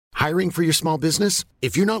Hiring for your small business?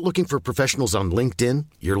 If you're not looking for professionals on LinkedIn,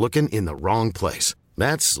 you're looking in the wrong place.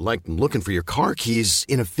 That's like looking for your car keys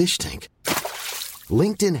in a fish tank.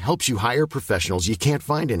 LinkedIn helps you hire professionals you can't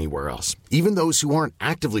find anywhere else, even those who aren't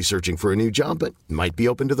actively searching for a new job but might be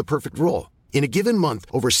open to the perfect role. In a given month,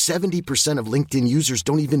 over 70% of LinkedIn users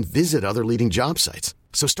don't even visit other leading job sites.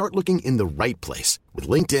 So start looking in the right place. With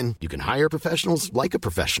LinkedIn, you can hire professionals like a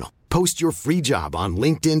professional. Post your free job on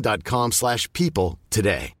linkedin.com/people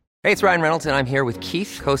today. Hey, it's Ryan Reynolds, and I'm here with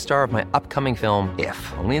Keith, co-star of my upcoming film, If,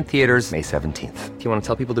 only in theaters May 17th. Do you want to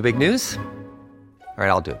tell people the big news? All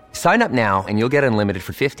right, I'll do it. Sign up now and you'll get unlimited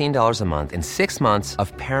for $15 a month and 6 months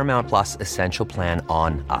of Paramount Plus Essential Plan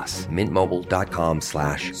on us.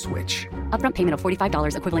 MintMobile.com/switch. Upfront payment of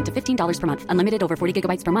 $45 equivalent to $15 per month. Unlimited over 40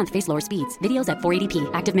 gigabytes per month. Face lower speeds. Videos at 480p.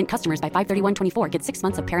 Active Mint customers by 531.24 get 6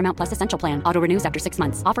 months of Paramount Plus Essential Plan. Auto renews after 6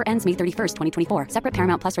 months. Offer ends May 31st, 2024. Separate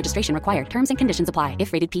Paramount Plus registration required. Terms and conditions apply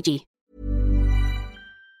if rated PG.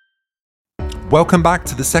 Welcome back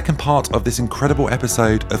to the second part of this incredible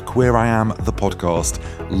episode of Queer I Am, the podcast,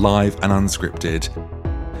 live and unscripted.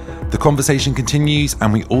 The conversation continues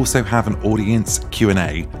and we also have an audience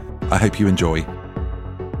Q&A. I hope you enjoy.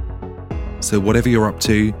 So whatever you're up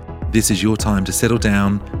to, this is your time to settle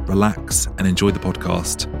down, relax and enjoy the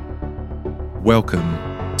podcast. Welcome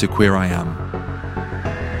to Queer I Am.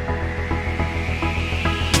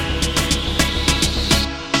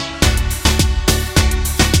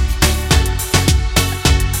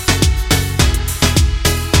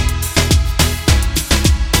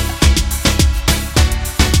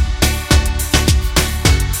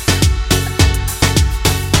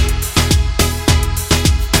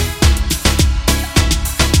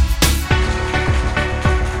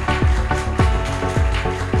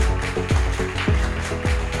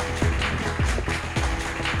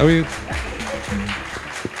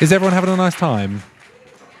 Is everyone having a nice time?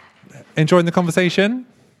 Enjoying the conversation?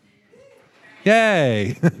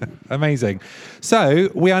 Yay! Amazing. So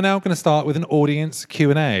we are now going to start with an audience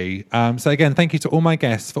Q&A. So again, thank you to all my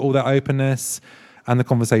guests for all their openness and the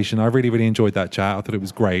conversation. I really, really enjoyed that chat. I thought it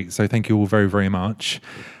was great. So thank you all very, very much.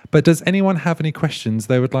 But does anyone have any questions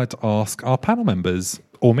they would like to ask our panel members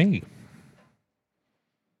or me?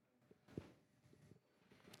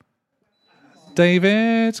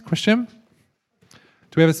 David, question?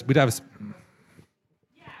 We don't have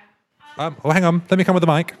a... hang on. Let me come with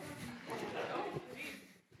the mic.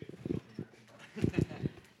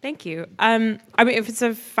 Thank you. I mean, if it's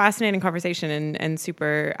a fascinating conversation and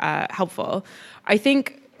super helpful, I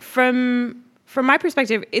think from my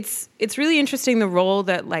perspective, it's really interesting the role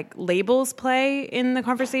that like labels play in the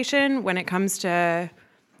conversation when it comes to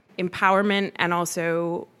empowerment and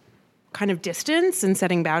also kind of distance and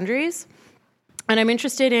setting boundaries. And I'm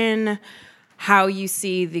interested in how you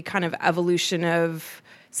see the kind of evolution of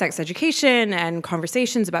sex education and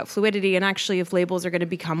conversations about fluidity, and actually if labels are going to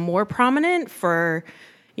become more prominent for,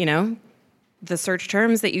 you know, the search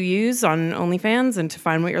terms that you use on OnlyFans and to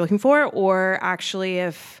find what you're looking for, or actually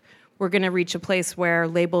if we're going to reach a place where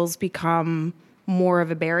labels become more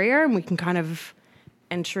of a barrier and we can kind of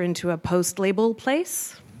enter into a post-label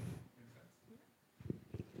place.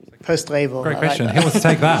 Post-label. Great question. Who wants to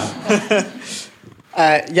take that?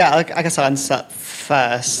 I guess I'll answer that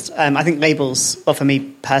first. I think labels, well, for me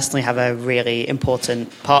personally, have a really important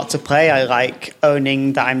part to play. I like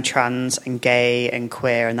owning that I'm trans and gay and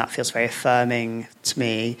queer, and that feels very affirming to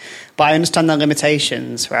me. But I understand their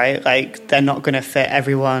limitations, right? Like, they're not going to fit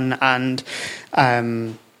everyone. And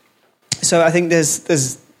so I think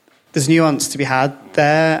there's nuance to be had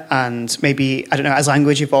there, and maybe, I don't know, as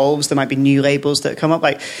language evolves, there might be new labels that come up.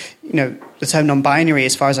 Like, you know, the term non-binary,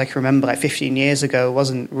 as far as I can remember, like 15 years ago,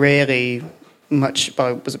 wasn't really much,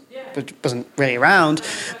 well, wasn't really around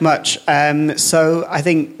much. So I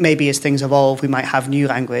think maybe as things evolve, we might have new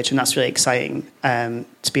language, and that's really exciting to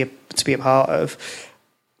be a part of.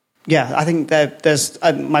 Yeah, I think there's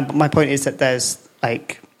my point is that there's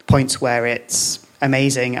like points where it's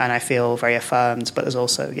amazing and I feel very affirmed, but there's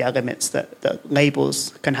also limits that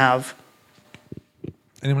labels can have.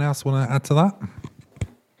 Anyone else want to add to that?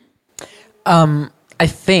 I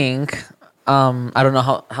think I don't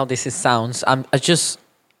know how this sounds. I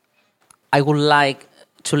would like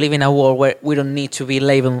to live in a world where we don't need to be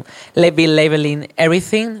labeling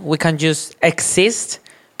everything. We can just exist,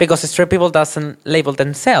 because straight people doesn't label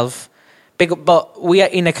themselves. But we are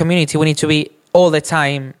in a community. We need to be all the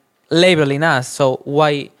time labeling us. So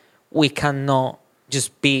why we cannot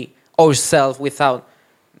just be ourselves without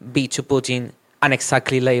be to put in an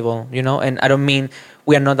exactly label, you know? And I don't mean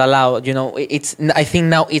we are not allowed, you know. I think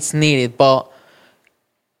now it's needed, but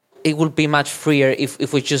it would be much freer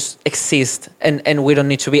if we just exist and we don't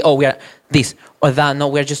need to be, we are this or that. No,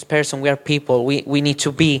 we're just person, we are people. We need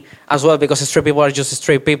to be as well, because straight people are just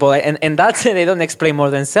straight people. And that's it. They don't explain more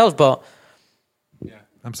themselves, but yeah,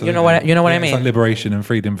 absolutely. You know what I mean? It's like liberation and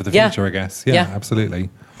freedom for the future, I guess. Yeah, absolutely.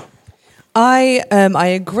 I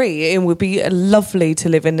agree. It would be lovely to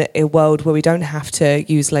live in a world where we don't have to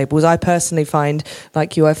use labels. I personally find,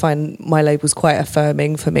 like you, I find my labels quite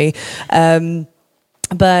affirming for me.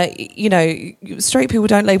 But, you know, straight people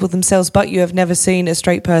don't label themselves, but you have never seen a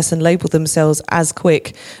straight person label themselves as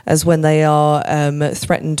quick as when they are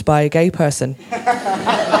threatened by a gay person.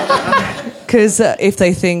 Because if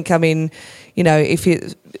they think, I mean, you know, if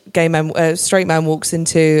straight man walks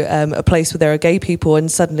into a place where there are gay people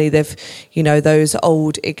and suddenly they've, you know, those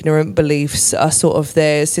old ignorant beliefs are sort of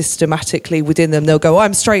there systematically within them. They'll go,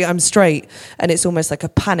 I'm straight. And it's almost like a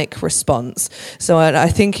panic response. So I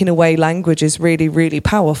think in a way language is really, really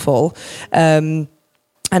powerful.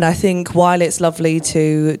 And I think while it's lovely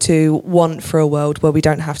to want for a world where we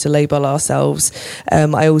don't have to label ourselves,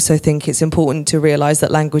 I also think it's important to realise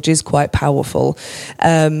that language is quite powerful,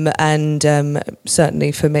 and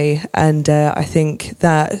certainly for me. And I think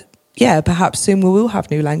that, perhaps soon we will have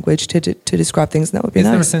new language to describe things, and that would be nice.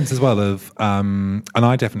 Is there a sense as well of, and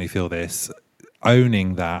I definitely feel this,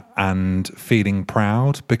 owning that and feeling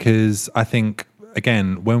proud? Because I think,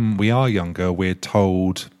 again, when we are younger, we're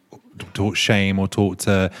taught shame or taught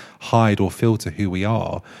to hide or filter who we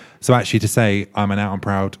are. So actually to say I'm an out and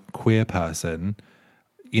proud queer person,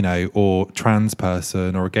 you know, or trans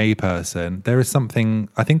person or a gay person, there is something,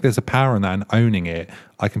 I think there's a power in that and owning it.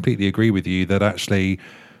 I completely agree with you that actually,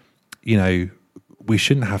 you know, we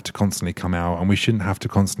shouldn't have to constantly come out and we shouldn't have to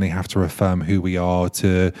constantly have to affirm who we are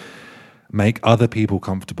to make other people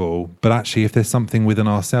comfortable. But actually, if there's something within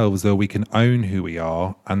ourselves that we can own who we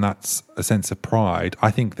are, and that's a sense of pride,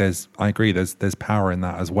 I think I agree, there's power in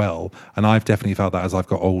that as well. And I've definitely felt that as I've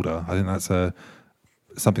got older. I think that's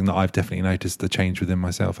something that I've definitely noticed the change within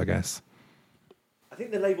myself, I guess. I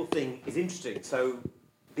think the label thing is interesting. So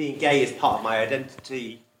being gay is part of my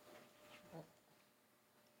identity.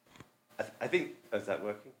 I think, is that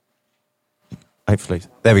working? Hopefully.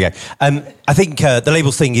 There we go. I think the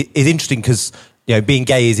labels thing is interesting because, you know, being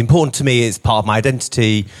gay is important to me. It's part of my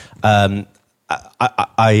identity. I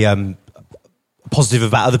am positive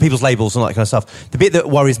about other people's labels and all that kind of stuff. The bit that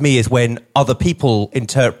worries me is when other people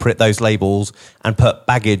interpret those labels and put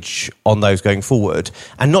baggage on those going forward.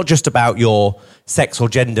 And not just about your sex or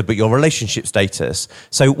gender, but your relationship status.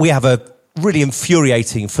 So we have a really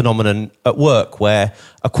infuriating phenomenon at work where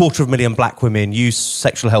 250,000 black women use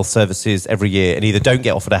sexual health services every year and either don't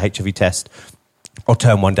get offered a HIV test or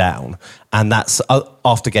turn one down. And that's,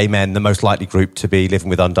 after gay men, the most likely group to be living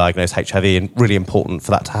with undiagnosed HIV, and really important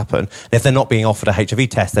for that to happen. And if they're not being offered a HIV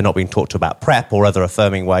test, they're not being talked to about PrEP or other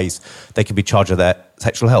affirming ways they can be charged with their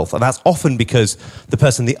sexual health. And that's often because the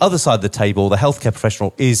person on the other side of the table, the healthcare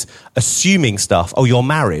professional, is assuming stuff. Oh, you're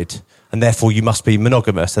married, and therefore you must be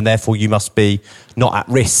monogamous, and therefore you must be not at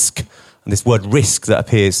risk. And this word risk that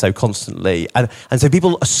appears so constantly. And so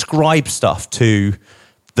people ascribe stuff to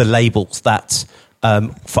the labels that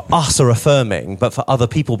for us are affirming, but for other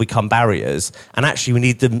people become barriers. And actually we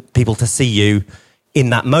need people to see you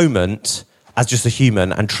in that moment as just a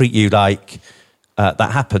human and treat you like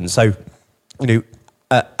that happens. So, you know,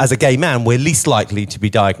 as a gay man, we're least likely to be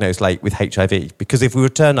diagnosed late with HIV, because if we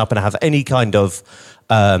would turn up and have any kind of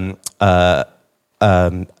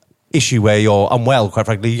issue where you're unwell, quite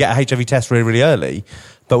frankly, you get a HIV test really, really early.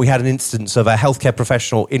 But we had an instance of a healthcare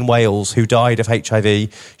professional in Wales who died of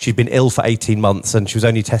HIV. She'd been ill for 18 months and she was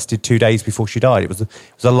only tested 2 days before she died. It was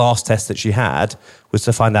the last test that she had, was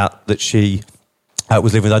to find out that she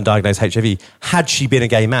was living with undiagnosed HIV. Had she been a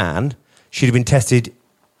gay man, she'd have been tested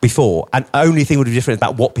before. And the only thing would be different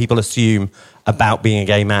about what people assume about being a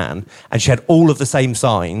gay man. And she had all of the same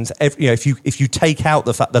signs. If you take out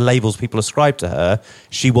the labels people ascribe to her,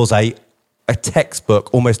 she was a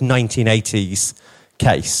textbook, almost 1980s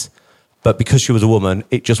case. But because she was a woman,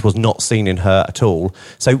 it just was not seen in her at all.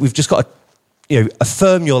 So we've just got to,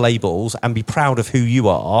 affirm your labels and be proud of who you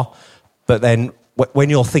are. But then when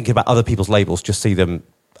you're thinking about other people's labels, just see them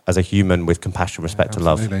as a human with compassion, respect, and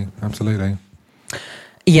love. Absolutely.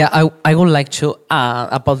 Yeah, I would like to add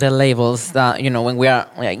about the labels that, when we are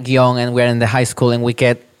young and we're in the high school and we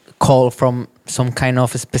get called from some kind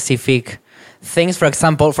of specific things. For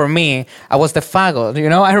example, for me, I was the faggot,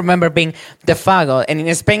 I remember being the faggot. And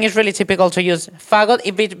in Spain, it's really typical to use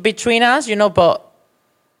faggot between us, but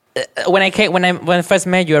when I first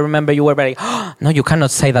met you, I remember you were very, no, you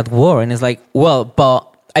cannot say that word. And it's like, well, but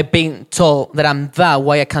I've been told that I'm that,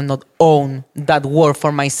 why I cannot own that word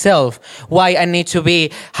for myself, why I need to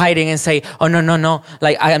be hiding and say, oh, no,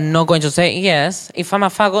 like I am not going to say, yes, if I'm a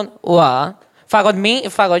faggot, what? Faggot me,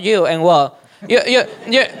 faggot you, and what?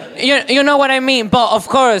 You know what I mean? But of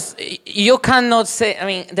course, you cannot say, I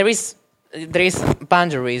mean, there is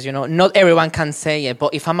boundaries, you know, not everyone can say it,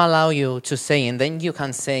 but if I'm allow you to say it, then you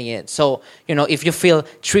can say it. So, you know, if you feel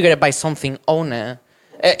triggered by something, own it.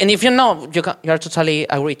 And if you're not, you're totally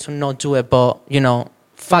agree to not do it, but, you know,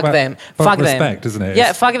 fuck them. Fuck them. Respect, isn't it?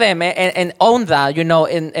 Yeah, fuck them and own that, you know,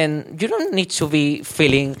 and you don't need to be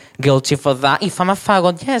feeling guilty for that. If I'm a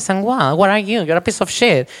faggot, yes, and what are you? You're a piece of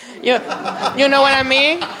shit. You know what I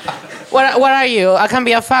mean? What are you? I can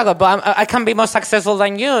be a faggot, but I can be more successful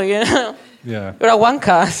than you know? Yeah. You're a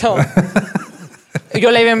wanker, so...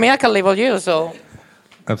 You're leaving me, I can label you, so...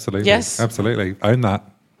 Absolutely. Yes. Absolutely. Own that.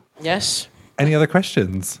 Yes. Any other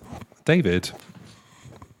questions? David?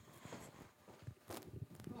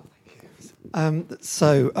 There's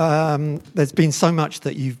been so much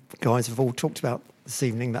that you guys have all talked about this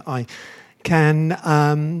evening that I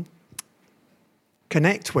can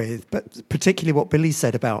connect with, but particularly what Billy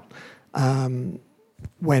said about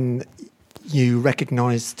when you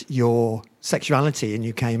recognised your sexuality and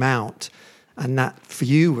you came out, and that for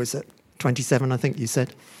you was at 27, I think you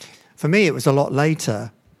said. For me, it was a lot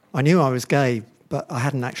later. I knew I was gay, but I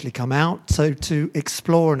hadn't actually come out. So to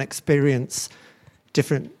explore and experience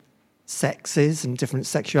different sexes and different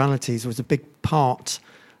sexualities was a big part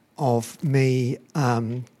of me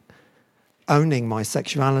owning my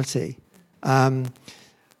sexuality.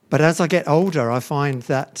 But as I get older, I find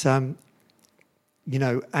that, you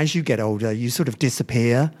know, as you get older, you sort of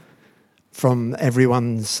disappear from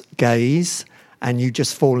everyone's gaze and you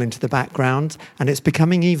just fall into the background. And it's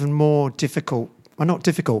becoming even more difficult. Well, not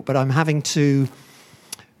difficult, but I'm having to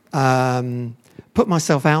put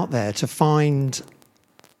myself out there to find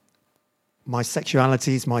my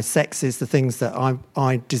sexualities, my sexes, the things that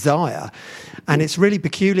I desire. And it's really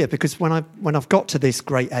peculiar because when I've got to this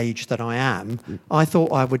great age that I am, I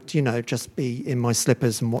thought I would, you know, just be in my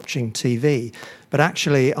slippers and watching TV. But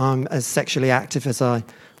actually, I'm as sexually active as I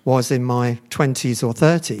was in my 20s or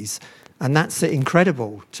 30s. And that's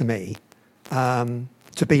incredible to me,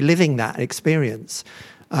 to be living that experience.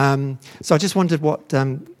 So I just wondered what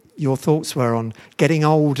your thoughts were on getting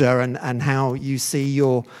older and how you see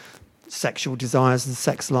your sexual desires and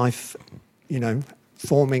sex life, you know,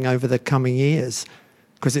 forming over the coming years,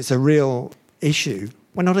 because it's a real issue.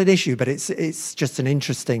 Well, not an issue, but it's just an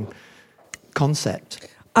interesting concept.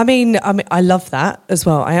 I mean, I love that as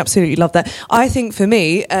well. I absolutely love that. I think for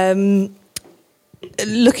me,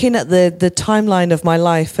 looking at the timeline of my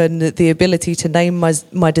life and the ability to name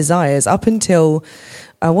my desires up until,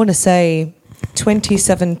 I want to say,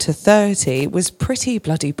 27 to 30 was pretty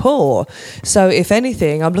bloody poor. So if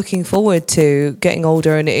anything, I'm looking forward to getting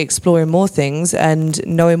older and exploring more things and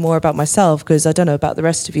knowing more about myself, because I don't know about the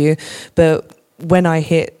rest of you, but when I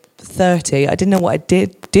hit 30, I didn't know what I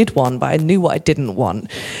did want, but I knew what I didn't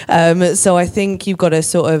want. So I think you've got to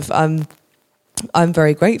sort of... I'm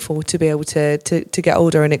very grateful to be able to get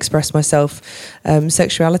older and express myself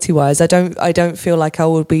sexuality wise. I don't feel like I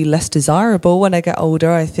will be less desirable when I get older.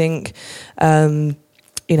 I think, you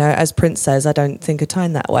know, as Prince says, I don't think of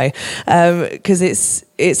time that way, because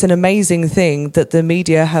it's an amazing thing that the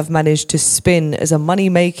media have managed to spin as a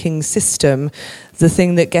money-making system the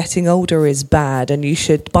thing that getting older is bad and you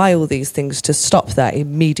should buy all these things to stop that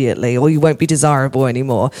immediately or you won't be desirable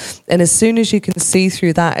anymore. And as soon as you can see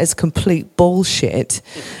through that as complete bullshit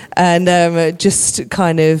and just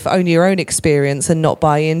kind of own your own experience and not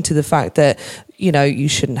buy into the fact that, you know, you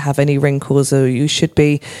shouldn't have any wrinkles, or you should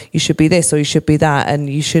be this, or you should be that,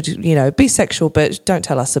 and you should, you know, be sexual, but don't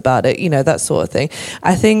tell us about it, you know, that sort of thing.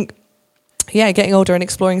 I think, yeah, getting older and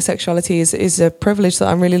exploring sexuality is a privilege that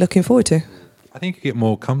I'm really looking forward to. I think you get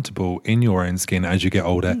more comfortable in your own skin as you get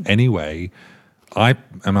older anyway.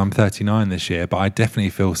 I'm 39 this year, but I definitely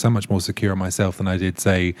feel so much more secure in myself than I did,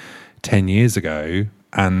 say, 10 years ago,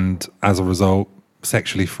 and as a result,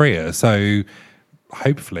 sexually freer. So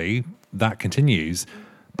hopefully that continues.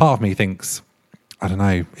 Part of me thinks, I don't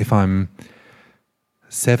know, if I'm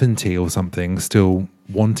 70 or something, still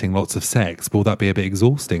wanting lots of sex, will that be a bit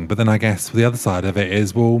exhausting? But then I guess the other side of it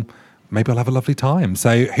is, well, maybe I'll have a lovely time.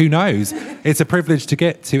 So who knows? It's a privilege to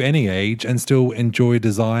get to any age and still enjoy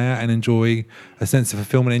desire and enjoy a sense of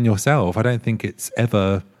fulfillment in yourself. I don't think it's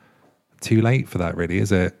ever too late for that, really,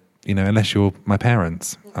 is it? You know, unless you're my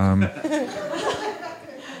parents.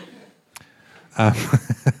 I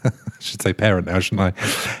should say parent now, shouldn't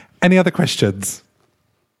I? Any other questions?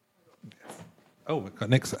 Oh, we've got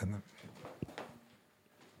next.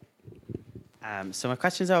 So my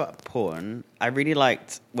question is about porn. I really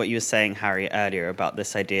liked what you were saying, Harry, earlier about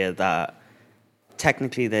this idea that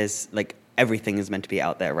technically there's, like, everything is meant to be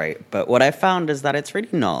out there, right? But what I found is that it's really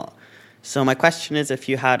not. So my question is, if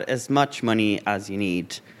you had as much money as you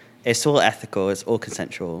need, it's all ethical, it's all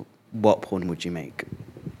consensual, what porn would you make?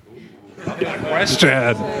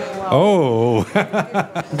 Question. Oh.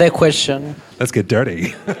 The question. Let's get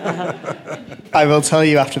dirty. I will tell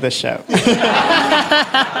you after this show.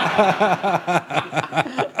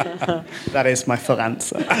 That is my full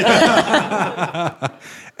answer.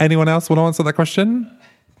 Anyone else want to answer that question?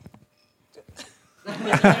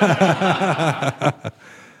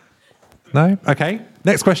 No? Okay.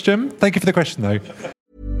 Next question. Thank you for the question, though.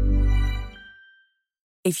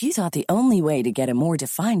 If you thought the only way to get a more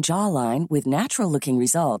defined jawline with natural-looking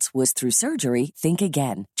results was through surgery, think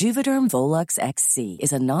again. Juvederm Volux XC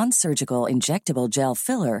is a non-surgical injectable gel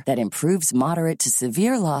filler that improves moderate to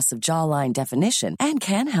severe loss of jawline definition and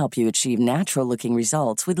can help you achieve natural-looking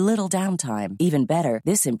results with little downtime. Even better,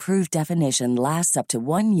 this improved definition lasts up to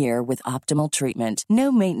 1 year with optimal treatment.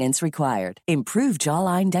 No maintenance required. Improve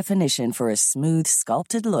jawline definition for a smooth,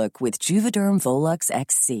 sculpted look with Juvederm Volux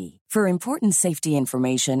XC. For important safety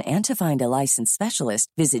information and to find a licensed specialist,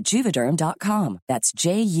 visit Juvederm.com. That's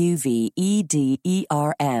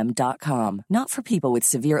JUVEDERM.com. Not for people with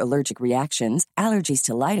severe allergic reactions, allergies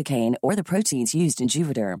to lidocaine, or the proteins used in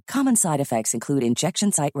Juvederm. Common side effects include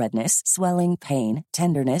injection site redness, swelling, pain,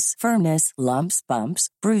 tenderness, firmness, lumps, bumps,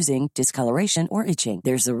 bruising, discoloration, or itching.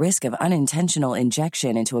 There's a risk of unintentional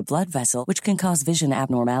injection into a blood vessel, which can cause vision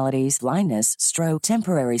abnormalities, blindness, stroke,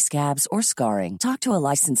 temporary scabs, or scarring. Talk to a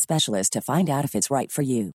licensed specialist to find out if it's right for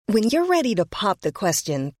you. When you're ready to pop the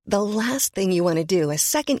question, the last thing you want to do is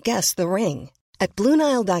second-guess the ring. At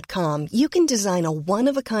BlueNile.com, you can design a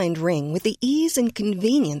one-of-a-kind ring with the ease and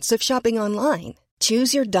convenience of shopping online.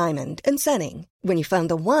 Choose your diamond and setting. When you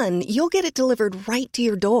find the one, you'll get it delivered right to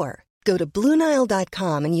your door. Go to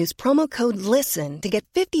BlueNile.com and use promo code LISTEN to get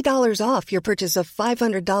 $50 off your purchase of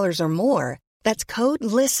 $500 or more. That's code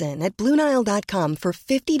LISTEN at BlueNile.com for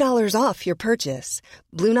 $50 off your purchase.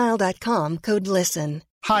 BlueNile.com, code LISTEN.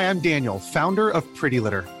 Hi, I'm Daniel, founder of Pretty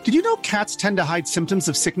Litter. Did you know cats tend to hide symptoms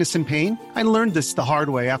of sickness and pain? I learned this the hard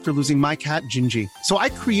way after losing my cat, Gingy. So I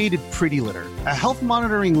created Pretty Litter, a health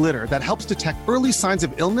monitoring litter that helps detect early signs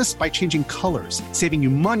of illness by changing colors, saving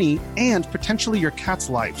you money and potentially your cat's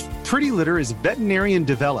life. Pretty Litter is veterinarian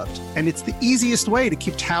developed, and it's the easiest way to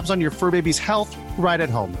keep tabs on your fur baby's health right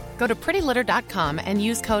at home. Go to prettylitter.com and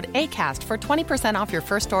use code ACAST for 20% off your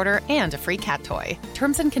first order and a free cat toy.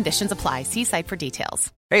 Terms and conditions apply. See site for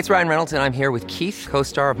details. Hey, it's Ryan Reynolds, and I'm here with Keith,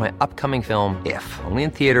 co-star of my upcoming film, If, only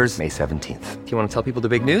in theaters May 17th. Do you want to tell people the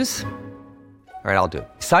big news? All right, I'll do it.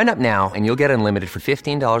 Sign up now and you'll get unlimited for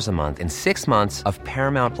 $15 a month and 6 months of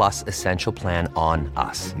Paramount Plus Essential Plan on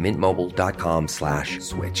us.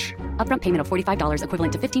 MintMobile.com/switch. Upfront payment of $45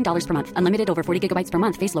 equivalent to $15 per month. Unlimited over 40 gigabytes per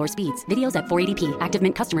month. Face lower speeds. Videos at 480p. Active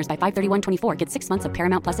Mint customers by 531.24 get 6 months of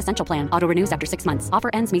Paramount Plus Essential Plan. Auto renews after 6 months. Offer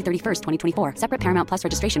ends May 31st, 2024. Separate Paramount Plus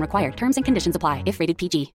registration required. Terms and conditions apply if rated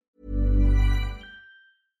PG.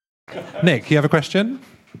 Nick, you have a question?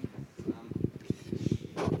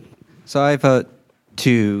 So I have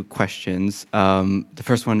two questions. The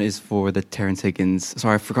first one is for the Terrence Higgins.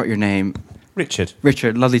 Sorry, I forgot your name. Richard.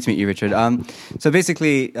 Richard, lovely to meet you, Richard. So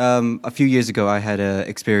basically, a few years ago, I had an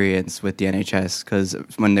experience with the NHS because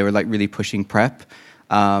when they were like really pushing PrEP,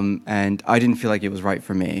 and I didn't feel like it was right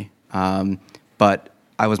for me. But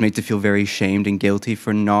I was made to feel very shamed and guilty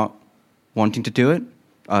for not wanting to do it,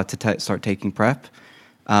 start taking PrEP.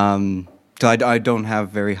 So I don't have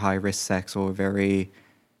very high risk sex or very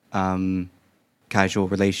casual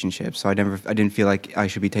relationships. So I didn't feel like I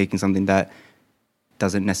should be taking something that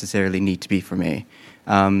doesn't necessarily need to be for me.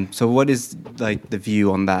 So what is like the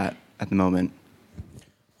view on that at the moment?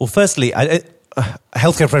 Well, firstly, a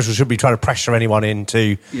healthcare professional shouldn't be trying to pressure anyone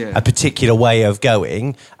into a particular way of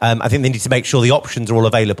going. I think they need to make sure the options are all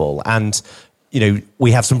available. And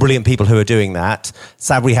we have some brilliant people who are doing that.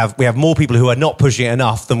 Sadly, we have more people who are not pushing it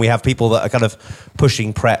enough than we have people that are kind of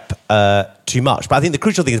pushing PrEP too much. But I think the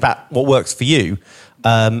crucial thing is about what works for you.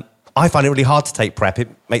 I find it really hard to take PrEP. It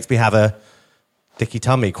makes me have a dicky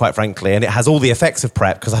tummy, quite frankly, and it has all the effects of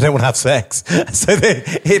PrEP because I don't want to have sex. So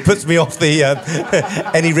it puts me off the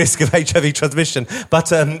any risk of HIV transmission.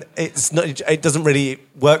 But it doesn't really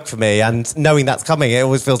work for me. And knowing that's coming, it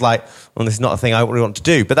always feels like, well, this is not a thing I really want to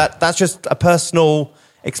do. But that's just a personal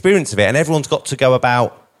experience of it. And everyone's got to go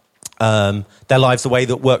about their lives the way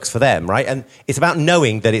that works for them, right? And it's about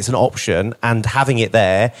knowing that it's an option and having it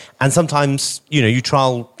there. And sometimes, you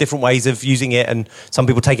trial different ways of using it, and some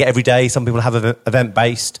people take it every day, some people have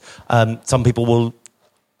event-based, some people will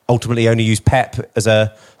ultimately only use PEP as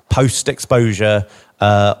a post-exposure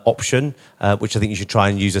option, which I think you should try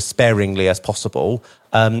and use as sparingly as possible.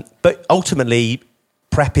 But ultimately,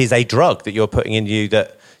 PrEP is a drug that you're putting in you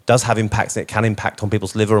that does have impacts, and it can impact on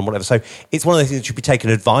people's liver and whatever. So it's one of those things that should be taken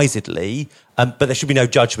advisedly, but there should be no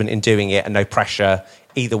judgment in doing it and no pressure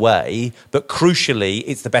either way. But crucially,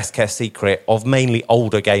 it's the best kept secret of mainly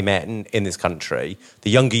older gay men in this country. The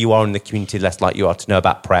younger you are in the community, the less likely you are to know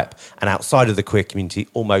about PrEP. And outside of the queer community,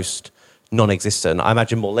 almost non-existent. I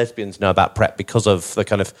imagine more lesbians know about PrEP because of the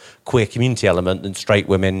kind of queer community element than straight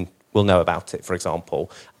women will know about it, for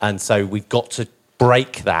example. And so we've got to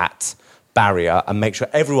break that barrier and make sure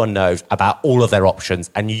everyone knows about all of their options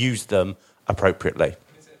and use them appropriately.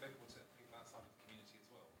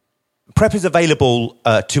 PrEP is available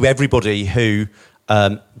to everybody who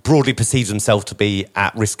broadly perceives themselves to be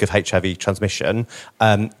at risk of HIV transmission.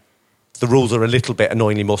 The rules are a little bit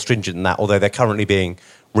annoyingly more stringent than that, although they're currently being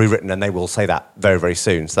rewritten, and they will say that very, very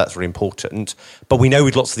soon. So that's really important. But we know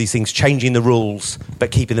with lots of these things, changing the rules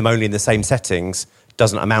but keeping them only in the same settings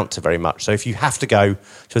doesn't amount to very much. So if you have to go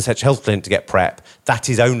to a sexual health clinic to get PrEP, that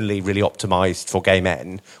is only really optimised for gay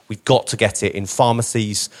men. We've got to get it in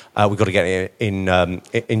pharmacies. We've got to get it in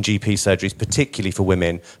GP surgeries, particularly for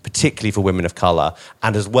women of colour,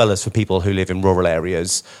 and as well as for people who live in rural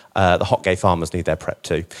areas. The hot gay farmers need their PrEP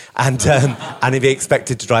too. And to be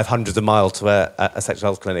expected to drive hundreds of miles to a sexual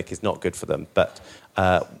health clinic is not good for them. But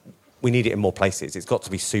we need it in more places. It's got to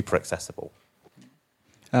be super accessible.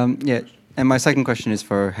 Yeah. And my second question is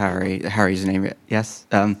for Harry. Harry's name, yes?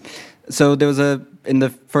 So there was in the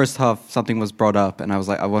first half, something was brought up, and I was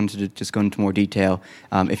like, I wanted to just go into more detail,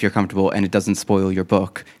 if you're comfortable, and it doesn't spoil your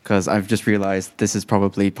book, because I've just realized this is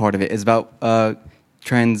probably part of it. It's about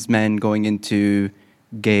trans men going into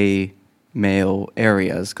gay male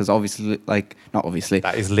areas, because obviously, not obviously.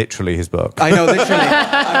 That is literally his book. I know, literally.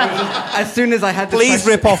 As soon as I had this Please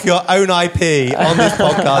rip off your own IP on this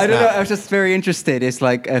podcast. I don't know, I was just very interested. It's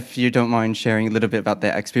like, if you don't mind sharing a little bit about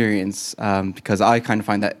that experience, because I kind of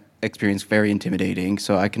find that experience very intimidating,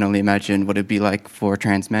 so I can only imagine what it'd be like for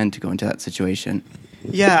trans men to go into that situation.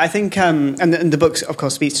 Yeah, I think, and the book, of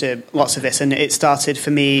course, speaks to lots of this, and it started for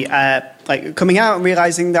me, coming out and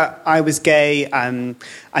realising that I was gay, and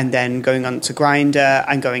then going on to Grindr,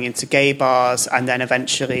 and going into gay bars, and then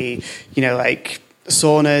eventually,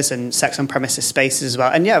 saunas and sex on premises spaces as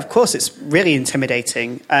well. And yeah, of course, it's really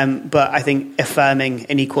intimidating, but I think affirming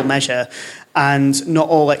in equal measure, and not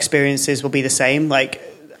all experiences will be the same.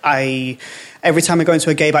 Every time I go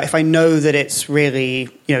into a gay bar, if I know that it's really,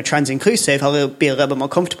 trans inclusive, I'll be a little bit more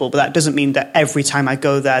comfortable. But that doesn't mean that every time I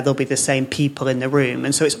go there, there'll be the same people in the room.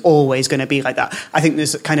 And so it's always going to be like that. I think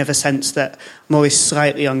there's kind of a sense that I'm always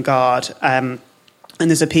slightly on guard. And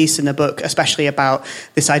there's a piece in the book, especially about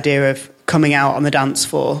this idea of coming out on the dance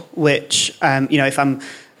floor, which, if I'm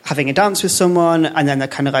having a dance with someone and then they're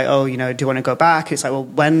kind of like, oh, do you want to go back? It's like, well,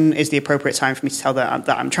 when is the appropriate time for me to tell them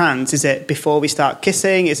that I'm trans? Is it before we start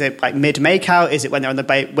kissing? Is it mid-makeout? Is it when they're on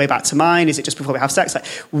the way back to mine? Is it just before we have sex?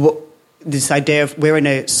 This idea of we're in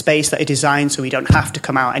a space that is designed so we don't have to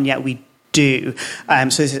come out, and yet we do. So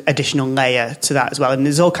there's an additional layer to that as well. And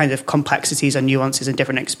there's all kinds of complexities and nuances and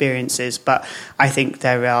different experiences, but I think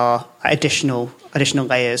there are additional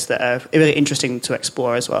layers that are really interesting to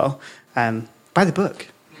explore as well. Buy the book.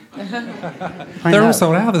 They're all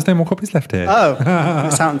sold out. There's no more copies left here. Oh,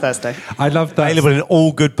 it's out on Thursday. I love that. Available in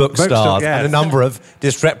all good bookstores, yes. and a number of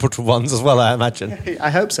disreputable ones as well, I imagine. I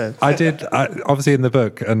hope so. Obviously in the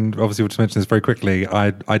book, and obviously we'll just mention this very quickly,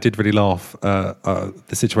 I did really laugh the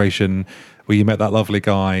situation where you met that lovely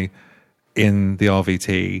guy in the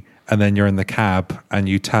RVT, and then you're in the cab and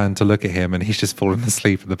you turn to look at him and he's just fallen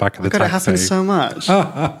asleep in the back of the taxi. It happens so much.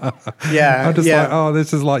 Yeah. I'm just like, oh,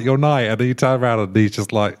 this is like your night. And then you turn around and he's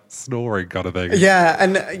just like snoring kind of thing. Yeah.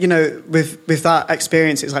 And, with that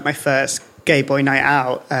experience, it was like my first gay boy night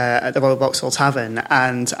out at the Royal Vauxhall Tavern,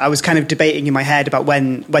 and I was kind of debating in my head about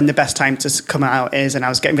when the best time to come out is, and I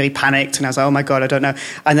was getting really panicked, and I was like, oh my God, I don't know.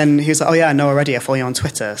 And then he was like, oh yeah, I know already, I follow you on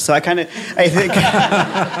Twitter. So I think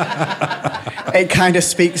it kind of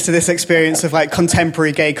speaks to this experience of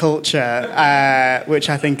contemporary gay culture, which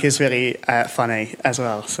I think is really funny as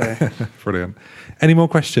well. So Brilliant. Any more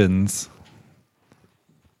questions?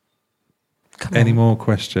 Any more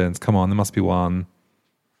questions? Come on, there must be one.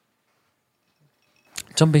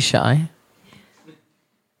 Don't be shy.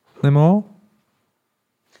 No more?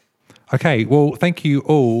 Okay, well, thank you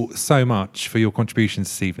all so much for your contributions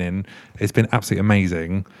this evening. It's been absolutely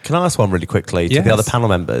amazing. Can I ask one really quickly to Yes. the other panel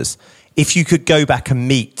members? If you could go back and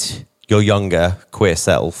meet your younger queer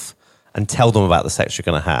self and tell them about the sex you're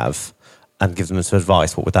going to have and give them some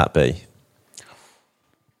advice, what would that be?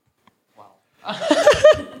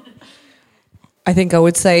 I think I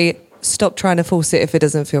would say stop trying to force it if it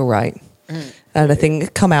doesn't feel right. And I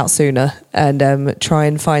think come out sooner and try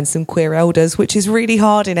and find some queer elders, which is really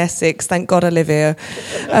hard in Essex. Thank God I live here.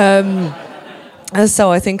 And so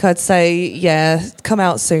I think I'd say, yeah, come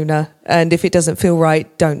out sooner. And if it doesn't feel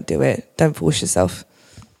right, don't do it. Don't force yourself.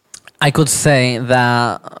 I could say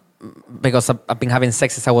that because I've been having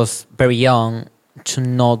sex since I was very young, to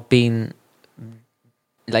not being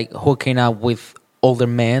like hooking up with older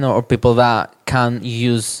men or people that can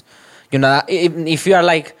use, you know, if you are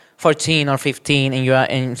like 14 or 15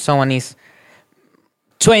 and someone is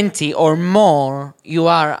 20 or more, you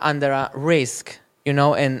are under a risk, you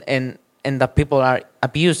know, and that people are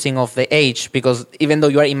abusing of the age, because even though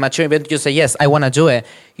you are immature, even though you say, yes, I want to do it,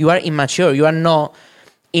 you are immature. You are not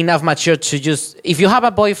enough mature to just, if you have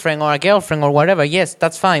a boyfriend or a girlfriend or whatever, yes,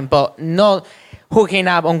 that's fine, but not hooking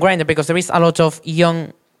up on Grindr, because there is a lot of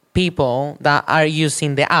young people that are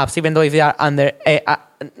using the apps, even though if they are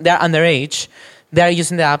underage, they are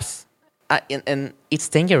using the apps, and it's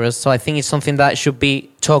dangerous. So I think it's something that should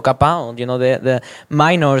be talked about. You know, the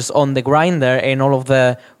minors on the Grindr and all of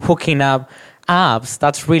the hooking up apps.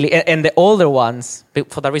 That's really, and the older ones.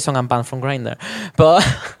 For that reason, I'm banned from Grindr. But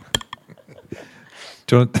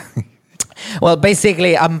well,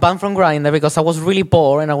 basically, I'm banned from Grindr because I was really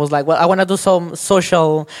bored, and I was like, well, I want to do some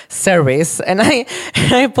social service, and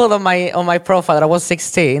I put on my profile that I was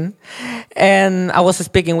 16, and I was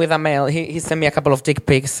speaking with a male. He sent me a couple of dick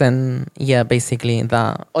pics, and yeah, basically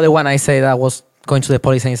the other one I said I was going to the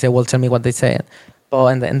police, and he said, well, tell me what they said, but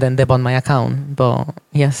and then they banned my account. But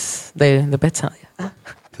yes, they better. Yeah.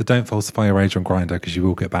 So don't falsify your age on Grindr, because you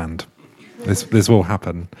will get banned. This will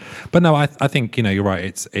happen. But no, I think, you know, you're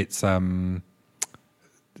right. It's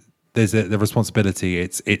there's the responsibility.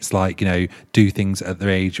 It's like, you know, do things at the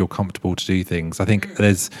age you're comfortable to do things. I think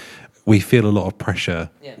we feel a lot of pressure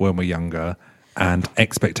when we're younger, and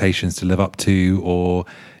expectations to live up to, or,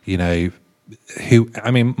 you know, to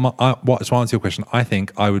answer your question, I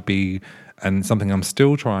think I would be, and something I'm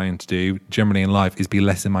still trying to do generally in life, is be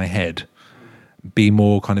less in my head. Be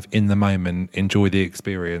more kind of in the moment, enjoy the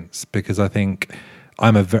experience, because I think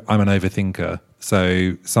I'm an overthinker.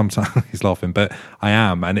 So sometimes he's laughing, but I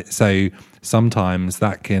am, and so sometimes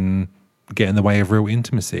that can get in the way of real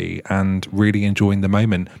intimacy and really enjoying the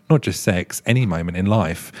moment, not just sex, any moment in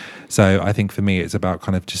life. So I think for me, it's about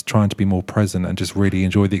kind of just trying to be more present and just really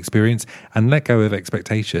enjoy the experience and let go of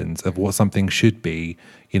expectations of what something should be.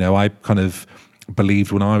 You know, I kind of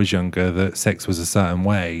believed when I was younger that sex was a certain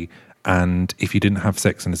way. And if you didn't have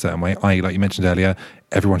sex in a certain way, like you mentioned earlier,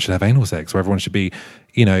 everyone should have anal sex, or everyone should be,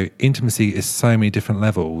 you know, intimacy is so many different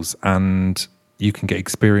levels, and you can get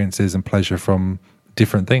experiences and pleasure from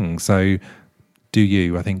different things. So do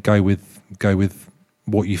you, I think, go with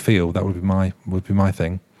what you feel. That would be my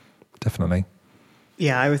thing. Definitely.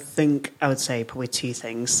 Yeah, I would say probably two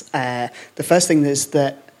things. The first thing is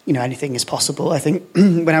that, you know, anything is possible. I think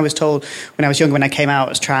when I was younger, when I came out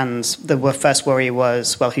as trans, the first worry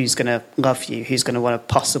was, well, who's going to love you? Who's going to want to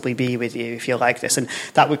possibly be with you if you're like this? And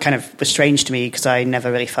that was strange to me, because I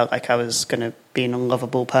never really felt like I was going to be an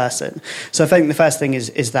unlovable person. So I think the first thing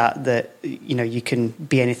is that you know, you can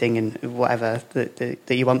be anything and whatever that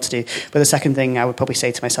you want to do. But the second thing I would probably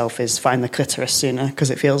say to myself is find the clitoris sooner, because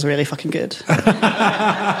it feels really fucking good.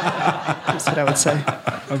 That's what I would say.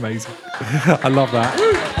 Amazing. I love that.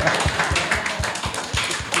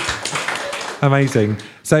 Amazing.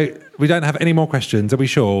 So we don't have any more questions, are we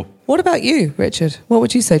sure? What about you, Richard? What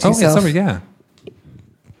would you say to yourself? Oh, yeah, sorry, yeah.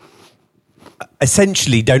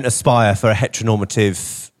 Essentially, don't aspire for a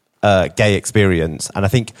heteronormative gay experience. And I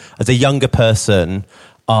think as a younger person,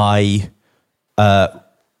 I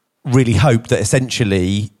really hope that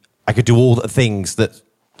essentially I could do all the things that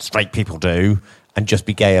straight people do and just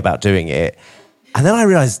be gay about doing it. And then I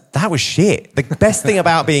realised that was shit. The best thing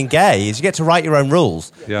about being gay is you get to write your own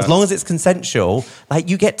rules. Yeah. As long as it's consensual, like,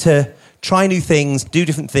 you get to try new things, do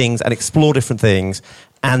different things, and explore different things.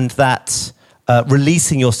 And that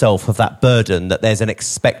releasing yourself of that burden that there's an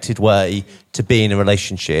expected way to be in a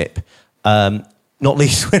relationship, not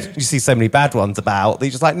least when you see so many bad ones about, they're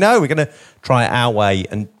just like, no, we're going to try it our way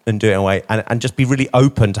and do it our way, and just be really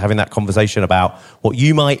open to having that conversation about what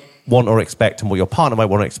you might want or expect and what your partner might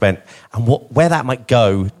want to expect, and where that might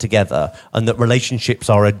go together, and that relationships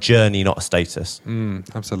are a journey, not a status.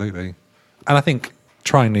 Absolutely. And I think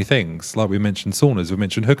trying new things. Like we mentioned saunas, we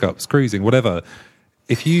mentioned hookups, cruising, whatever.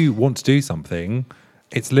 If you want to do something,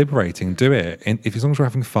 it's liberating. Do it. And if as long as you're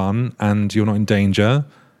having fun and you're not in danger,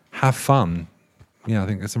 have fun. Yeah, I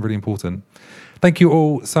think that's really important. Thank you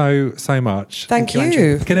all so much. Thank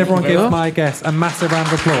you. Can everyone give my guests a massive round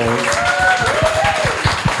of applause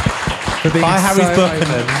for being Buy Harry's book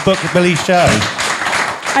and book Billy's show.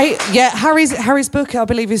 Harry's book, I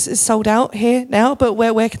believe, is sold out here now. But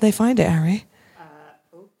where can they find it, Harry?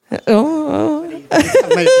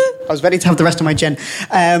 I was ready to have the rest of my gin.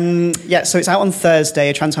 So it's out on Thursday.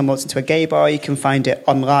 A trans man walks into a gay bar. You can find it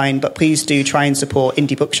online, but please do try and support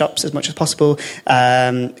indie bookshops as much as possible.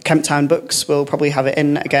 Kemp Town Books will probably have it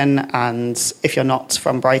in again, and if you're not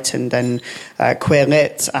from Brighton, then Queer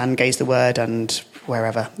Lit and Gaze the Word and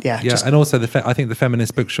wherever. And also I think the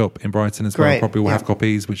Feminist Bookshop in Brighton as well Great, probably will have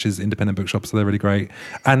copies, which is independent bookshops, so they're really great.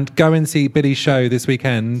 And go and see Billy's show this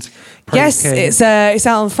weekend. Yes, it's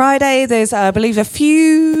out on Friday. There's I believe a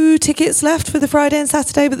few tickets left for the Friday and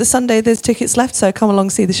Saturday, but the Sunday there's tickets left, so come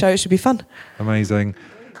along, see the show. It should be fun. Amazing.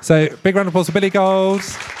 So big round of applause for Billy Gold,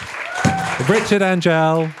 Richard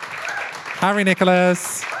Angel, Harry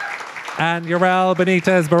Nicholas, and Yorel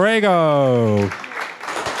Benitez Borrego.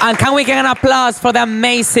 And can we get an applause for the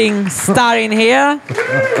amazing star in here?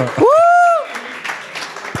 Woo!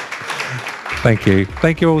 Thank you.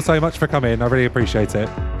 Thank you all so much for coming. I really appreciate it.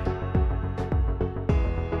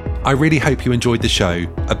 I really hope you enjoyed the show.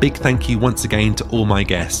 A big thank you once again to all my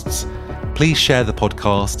guests. Please share the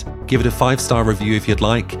podcast, give it a 5-star review if you'd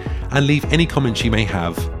like, and leave any comments you may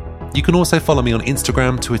have. You can also follow me on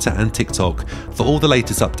Instagram, Twitter, and TikTok for all the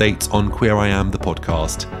latest updates on Queer I Am, the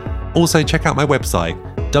podcast. Also, check out my website,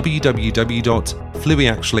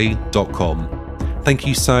 www.fluiactually.com. Thank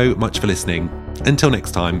you so much for listening. Until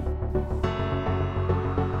next time.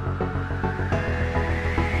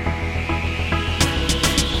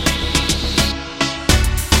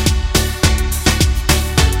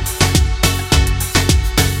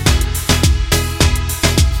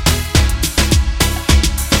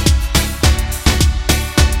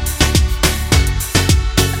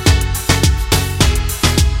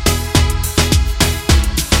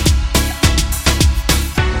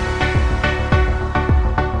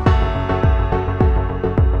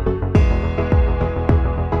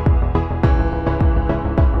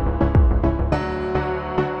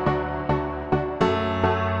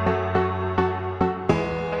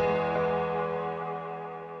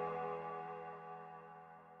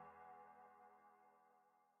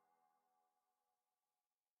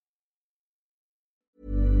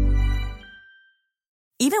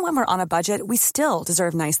 Even when we're on a budget, we still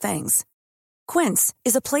deserve nice things. Quince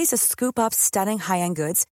is a place to scoop up stunning high-end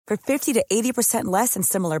goods for 50 to 80% less than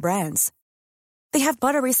similar brands. They have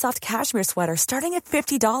buttery soft cashmere sweaters starting at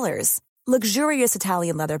 $50, luxurious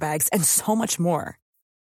Italian leather bags, and so much more.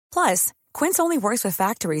 Plus, Quince only works with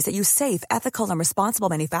factories that use safe, ethical, and responsible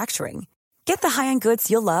manufacturing. Get the high-end goods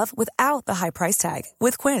you'll love without the high price tag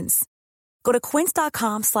with Quince. Go to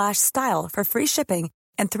quince.com/style for free shipping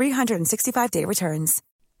and 365-day returns.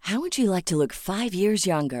 How would you like to look 5 years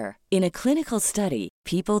younger? In a clinical study,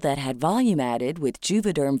 people that had volume added with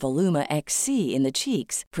Juvederm Voluma XC in the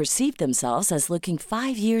cheeks perceived themselves as looking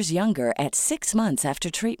 5 years younger at 6 months after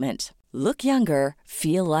treatment. Look younger,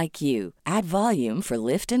 feel like you. Add volume for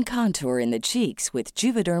lift and contour in the cheeks with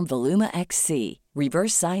Juvederm Voluma XC.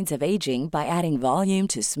 Reverse signs of aging by adding volume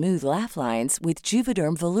to smooth laugh lines with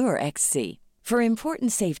Juvederm Volure XC. For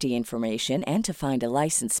important safety information and to find a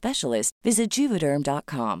licensed specialist, visit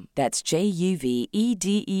Juvederm.com. That's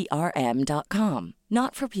JUVEDERM.com.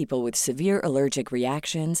 Not for people with severe allergic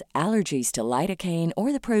reactions, allergies to lidocaine,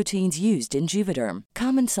 or the proteins used in Juvederm.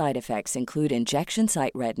 Common side effects include injection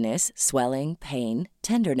site redness, swelling, pain,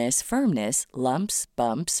 tenderness, firmness, lumps,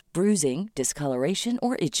 bumps, bruising, discoloration,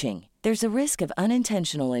 or itching. There's a risk of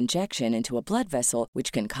unintentional injection into a blood vessel,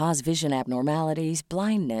 which can cause vision abnormalities,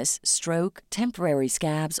 blindness, stroke, temporary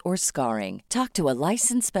scabs, or scarring. Talk to a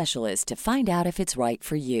licensed specialist to find out if it's right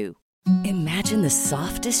for you. Imagine the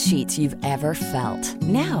softest sheets you've ever felt.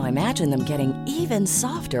 Now imagine them getting even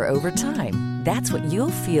softer over time. That's what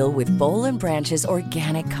you'll feel with Boll & Branch's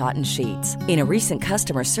organic cotton sheets. In a recent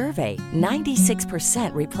customer survey,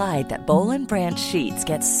 96% replied that Boll & Branch sheets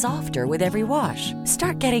get softer with every wash.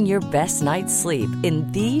 Start getting your best night's sleep in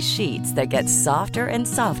these sheets that get softer and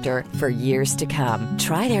softer for years to come.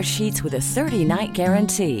 Try their sheets with a 30-night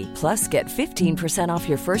guarantee. Plus, get 15% off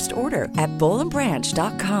your first order at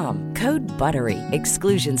bollandbranch.com. Code BUTTERY.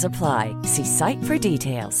 Exclusions apply. See site for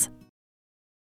details.